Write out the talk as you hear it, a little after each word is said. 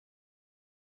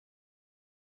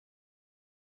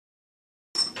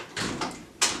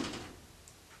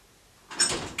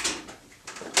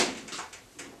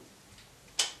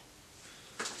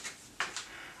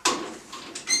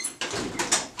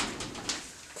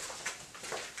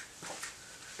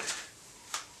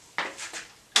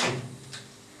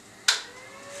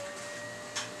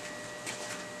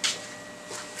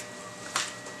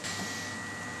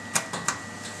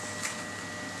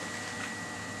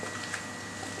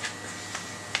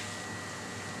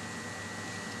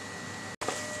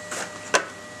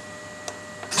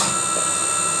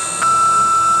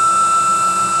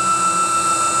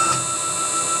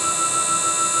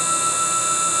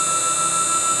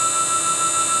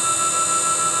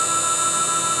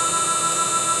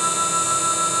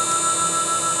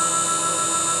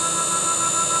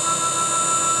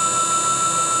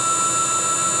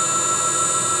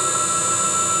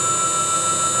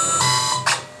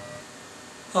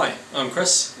Hi, I'm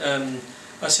Chris.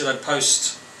 I said I'd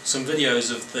post some videos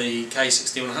of the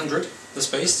K6100, this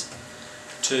beast,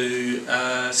 to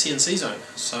CNC Zone.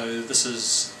 So this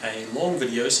is a long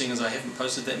video, seeing as I haven't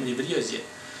posted that many videos yet.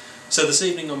 So this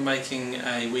evening I'm making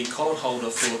a wee collet holder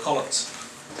for the collets,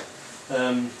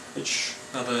 which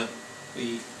are the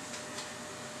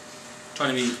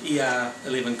tiny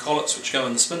ER11 collets which go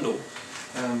in the spindle.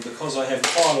 Because I have a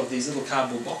pile of these little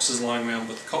cardboard boxes lying around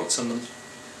with the collets in them,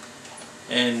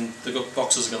 and the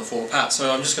boxes are going to fall apart,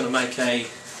 so I'm just going to make a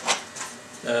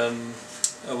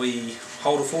wee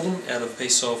holder for them out of a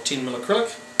piece of 10mm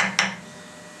acrylic,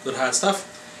 good hard stuff,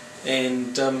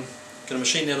 and going to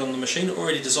machine that on the machine.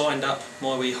 Already designed up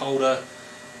my wee holder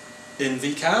in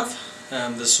V-carve.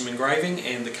 There's some engraving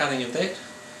and the cutting of that.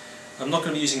 I'm not going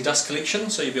to be using dust collection,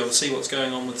 so you'll be able to see what's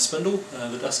going on with the spindle.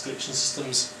 The dust collection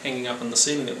system's hanging up in the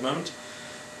ceiling at the moment.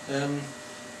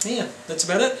 Yeah, that's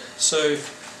about it. So,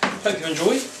 hope you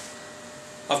enjoy.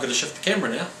 I've got to shift the camera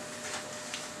now.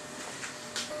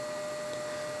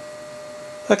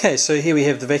 Okay, so here we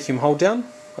have the vacuum hold down.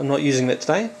 I'm not using that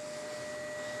today.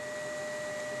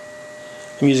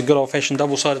 I'm using good old-fashioned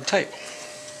double-sided tape.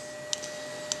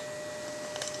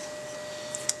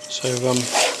 So,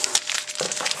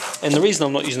 and the reason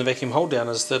I'm not using the vacuum hold down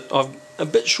is that I'm a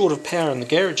bit short of power in the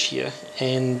garage here,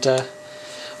 and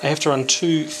I have to run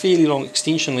two fairly long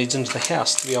extension leads into the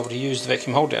house to be able to use the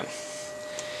vacuum hold down.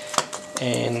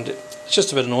 And it's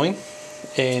just a bit annoying,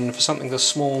 and for something this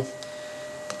small,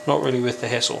 not really worth the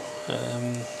hassle.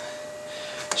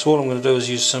 So all I'm going to do is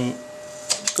use some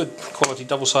good quality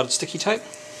double-sided sticky tape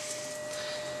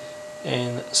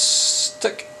and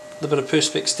stick the bit of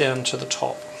perspex down to the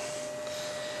top.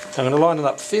 I'm going to line it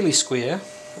up fairly square.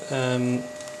 You'll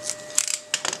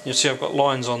see I've got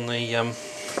lines on the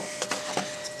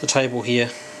table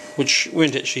here, which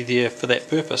weren't actually there for that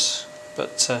purpose,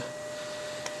 but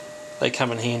they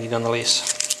come in handy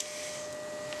nonetheless.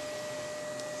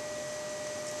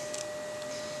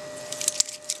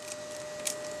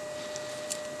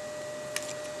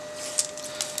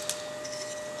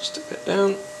 Stick that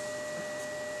down.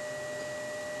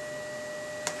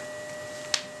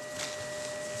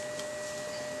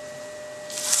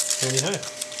 Righty-ho.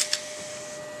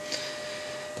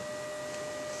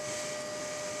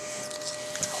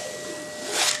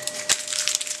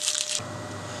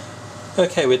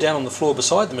 Okay, we're down on the floor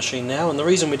beside the machine now, and the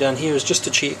reason we're down here is just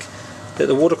to check that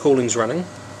the water cooling's running,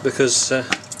 because yep,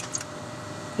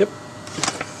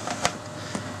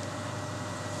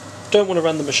 don't want to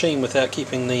run the machine without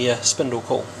keeping the spindle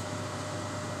cool.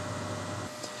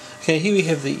 Okay, here we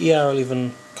have the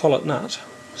ER11 collet nut.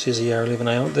 It says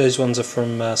ER11A. Those ones are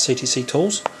from CTC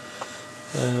Tools,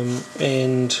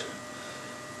 and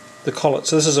the collet.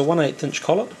 So this is a 1/8 inch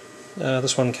collet.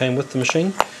 This one came with the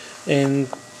machine, and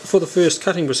for the first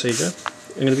cutting procedure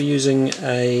I'm going to be using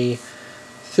a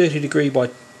 30° by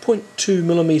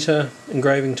 0.2mm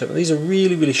engraving tip. These are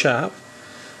really sharp,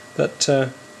 but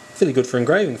fairly good for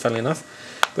engraving, funnily enough,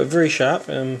 but very sharp,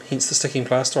 hence the sticking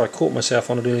plaster. I caught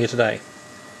myself on it earlier today.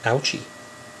 Ouchie.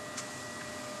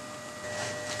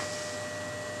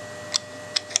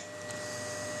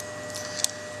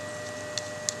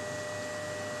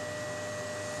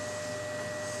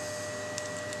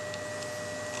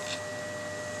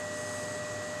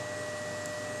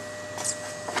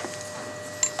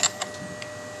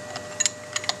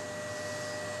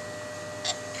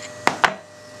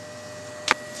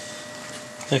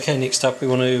 Okay, next up we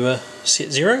want to set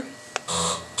 0.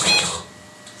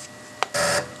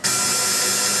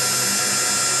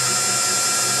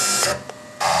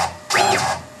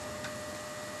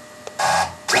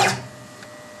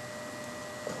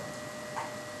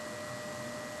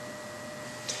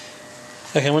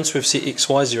 Okay, once we've set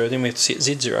XY0, then we have to set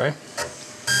Z0.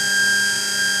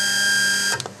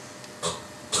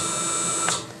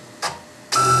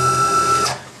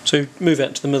 So move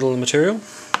out to the middle of the material.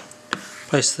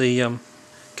 Place the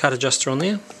cut adjuster on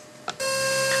there.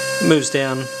 It moves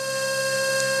down.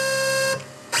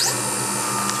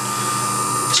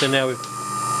 So now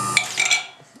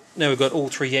we've got all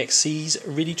three axes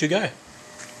ready to go.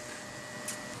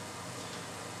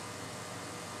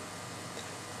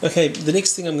 Okay, the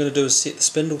next thing I'm going to do is set the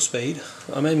spindle speed.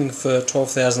 I'm aiming for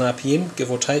 12,000 RPM,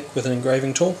 give or take, with an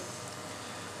engraving tool.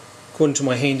 According to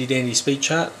my handy dandy speed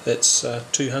chart, that's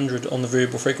 200 on the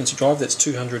variable frequency drive, that's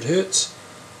 200 Hz.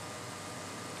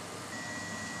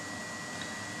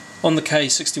 On the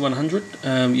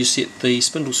K6100, you set the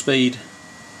spindle speed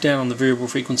down on the variable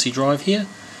frequency drive here,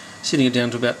 setting it down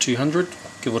to about 200,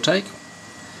 give or take.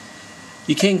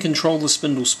 You can control the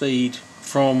spindle speed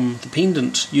from the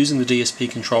pendant using the DSP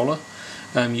controller.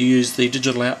 You use the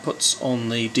digital outputs on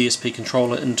the DSP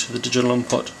controller into the digital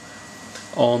input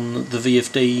on the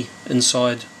VFD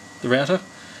inside the router.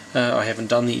 I haven't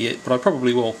done that yet, but I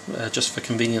probably will, just for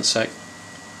convenience sake.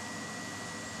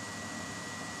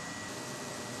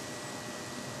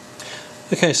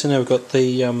 Okay, so now we've got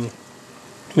the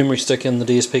memory stick in the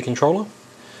DSP controller,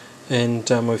 and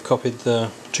we've copied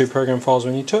the 2 program files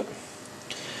we need to it.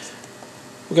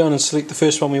 We'll go in and select the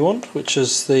first one we want, which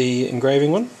is the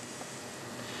engraving one.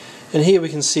 And here we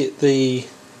can set the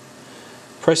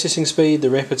processing speed, the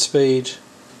rapid speed,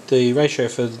 the ratio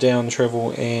for the down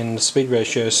travel, and the speed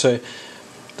ratio. So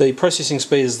the processing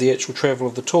speed is the actual travel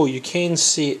of the tool. You can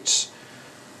set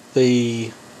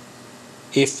the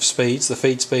F speeds, the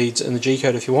feed speeds, in the G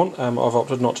code if you want. I've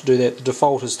opted not to do that. The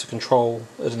default is to control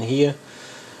it in here.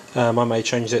 I may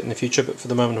change that in the future, but for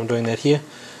the moment I'm doing that here.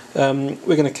 We're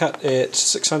going to cut at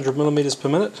 600 millimeters per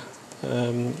minute.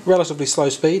 Relatively slow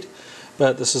speed,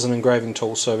 but this is an engraving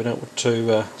tool, so we don't want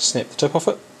to snap the tip off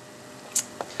it.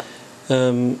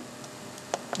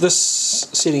 This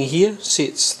setting here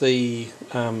sets the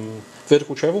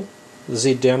vertical travel, the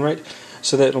Z down rate,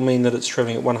 so that will mean that it's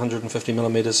travelling at 150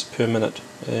 millimeters per minute.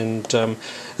 And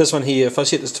this one here, if I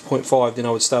set this to 0.5, then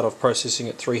I would start off processing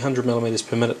at 300 millimeters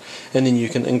per minute, and then you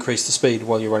can increase the speed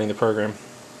while you're running the program.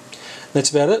 That's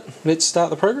about it. Let's start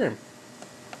the program.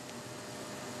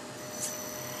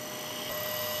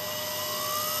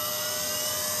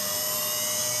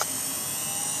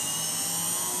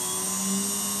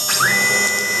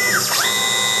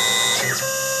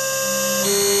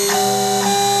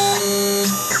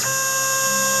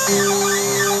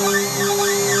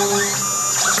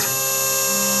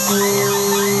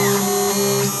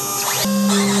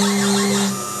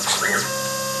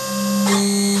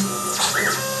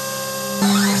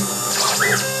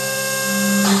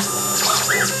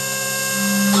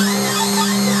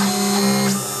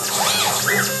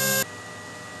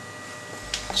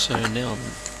 So now I'm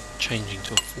changing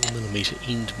to a 4mm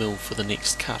end mill for the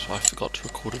next cut. I forgot to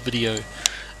record a video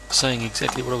saying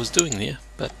exactly what I was doing there,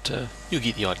 but you'll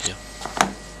get the idea.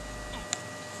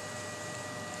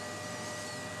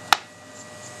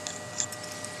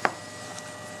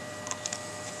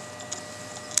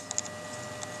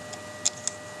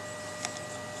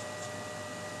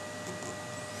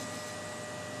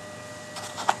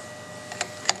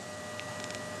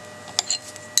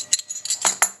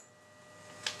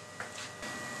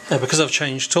 Now, because I've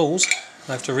changed tools,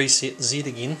 I have to reset Z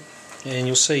again, and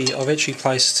you'll see I've actually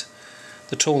placed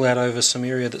the tool out over some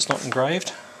area that's not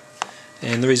engraved,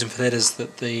 and the reason for that is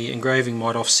that the engraving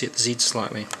might offset the Z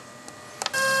slightly.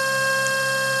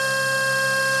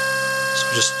 So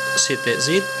I'll just set that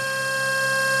Z.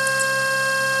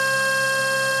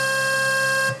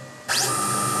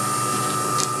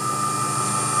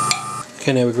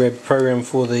 Okay, now we grab the program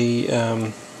for the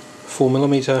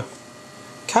 4mm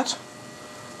cut,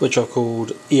 which I've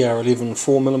called ER11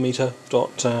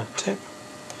 4mm.tap,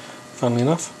 funnily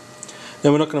enough.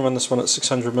 Now we're not going to run this one at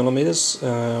 600mm,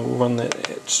 we'll run that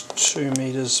at 2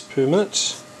 meters per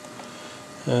minute.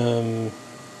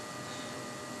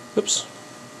 Oops.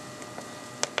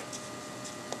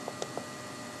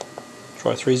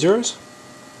 Try 3 zeros,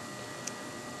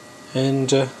 and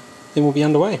then we'll be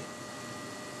underway.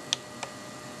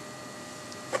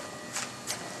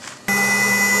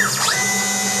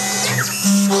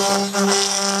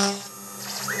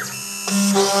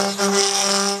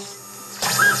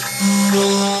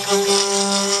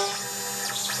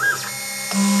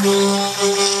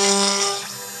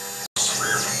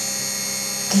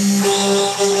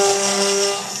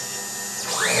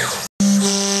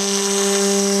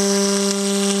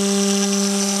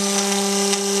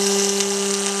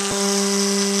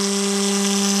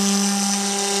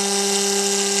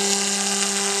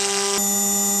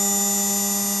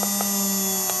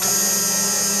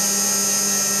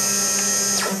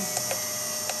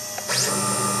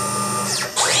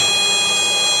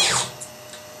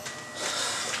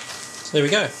 There we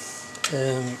go.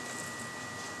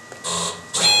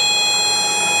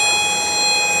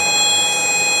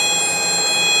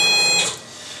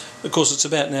 Of course, it's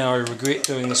about now I regret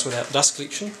doing this without dust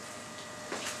collection,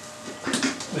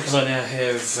 because I now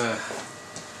have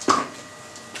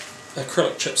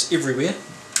acrylic chips everywhere.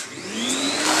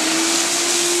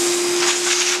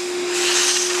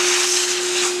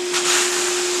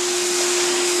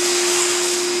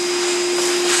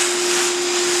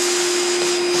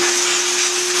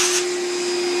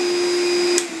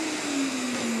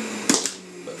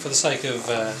 For the sake of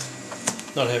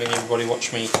not having everybody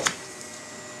watch me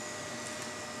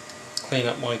clean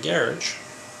up my garage,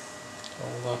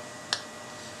 I'll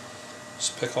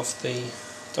just pick off the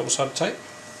double-sided tape.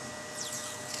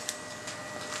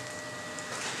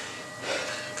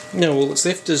 Now all that's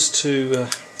left is to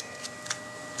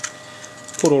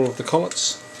put all of the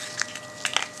collets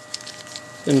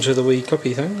into the wee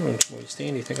clippy thing, or into the wee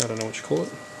standy thing, I don't know what you call it.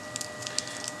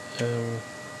 Get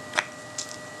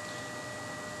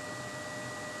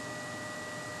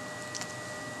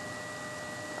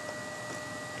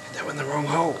that one in the wrong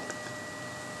hole.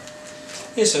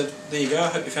 Yeah, so there you go, I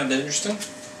hope you found that interesting.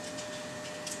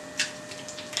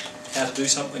 How to do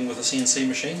something with a CNC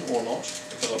machine, or not,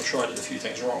 because I'm sure I did a few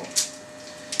things wrong.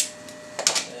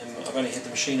 I've only had the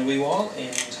machine a wee while, and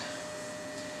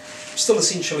I'm still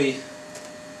essentially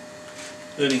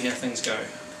learning how things go.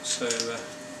 So,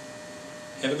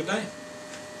 have a good day.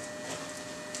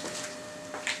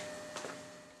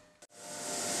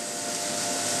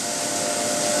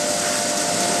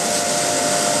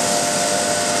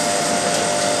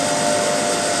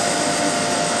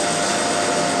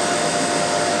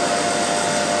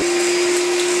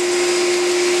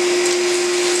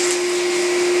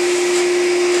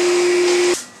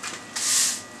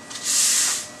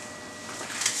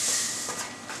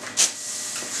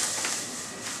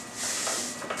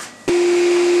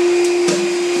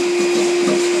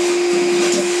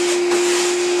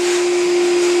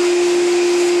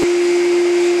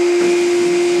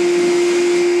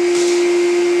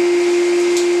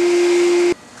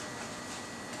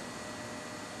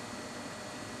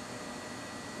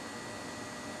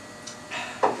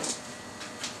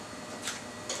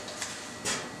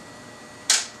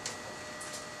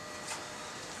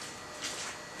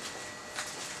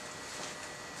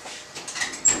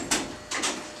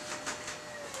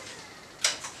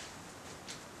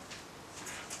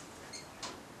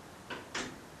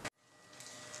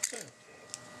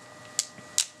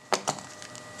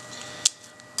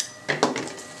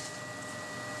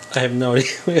 I have no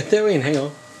idea where that went, hang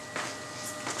on.